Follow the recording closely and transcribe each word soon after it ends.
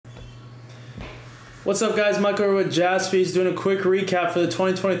What's up, guys? Michael with Jaspys doing a quick recap for the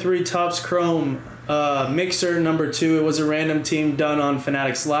 2023 Topps Chrome Mixer number 2. It was a random team done on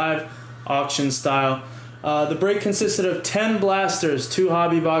Fanatics Live, auction style. The break consisted of 10 blasters, 2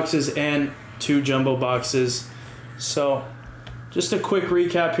 hobby boxes, and 2 jumbo boxes. So, just a quick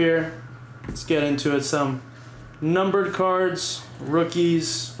recap here. Let's get into it. Some numbered cards,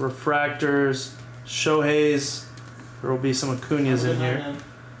 rookies, refractors, Shoheis. There will be some Acuñas in here.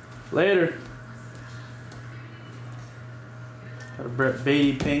 Later. Got a Brett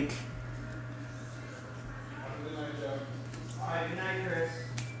Beatty pink.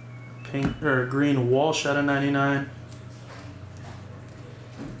 Pink or green Walsh out of 99.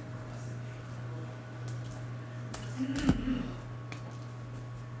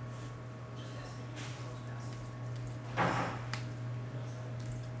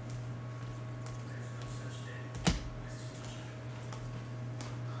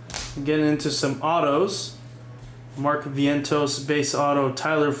 Getting into some autos. Mark Vientos base auto,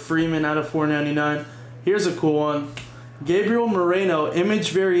 Tyler Freeman out of 499. Here's a cool one. Gabriel Moreno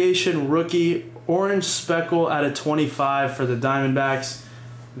image variation rookie orange speckle out of 25 for the Diamondbacks.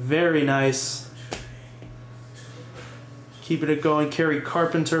 Very nice. Keeping it going. Kerry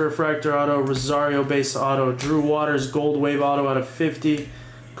Carpenter refractor auto, Rosario base auto, Drew Waters gold wave auto out of 50,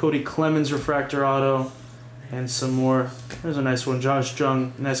 Cody Clemens refractor auto, and some more. There's a nice one. Josh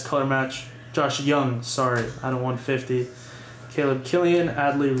Jung, nice color match. Josh Young, sorry, out of 150. Caleb Killian,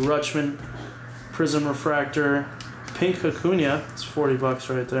 Adley Rutschman, Prism refractor, pink Acuña. It's 40 bucks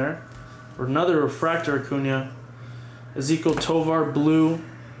right there. Or another refractor Acuña. Ezekiel Tovar blue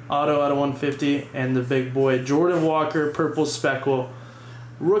auto out of 150, and the big boy Jordan Walker purple speckle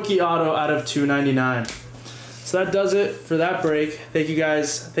rookie auto out of 299. So that does it for that break. Thank you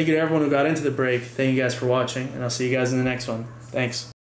guys. Thank you to everyone who got into the break. Thank you guys for watching, and I'll see you guys in the next one. Thanks.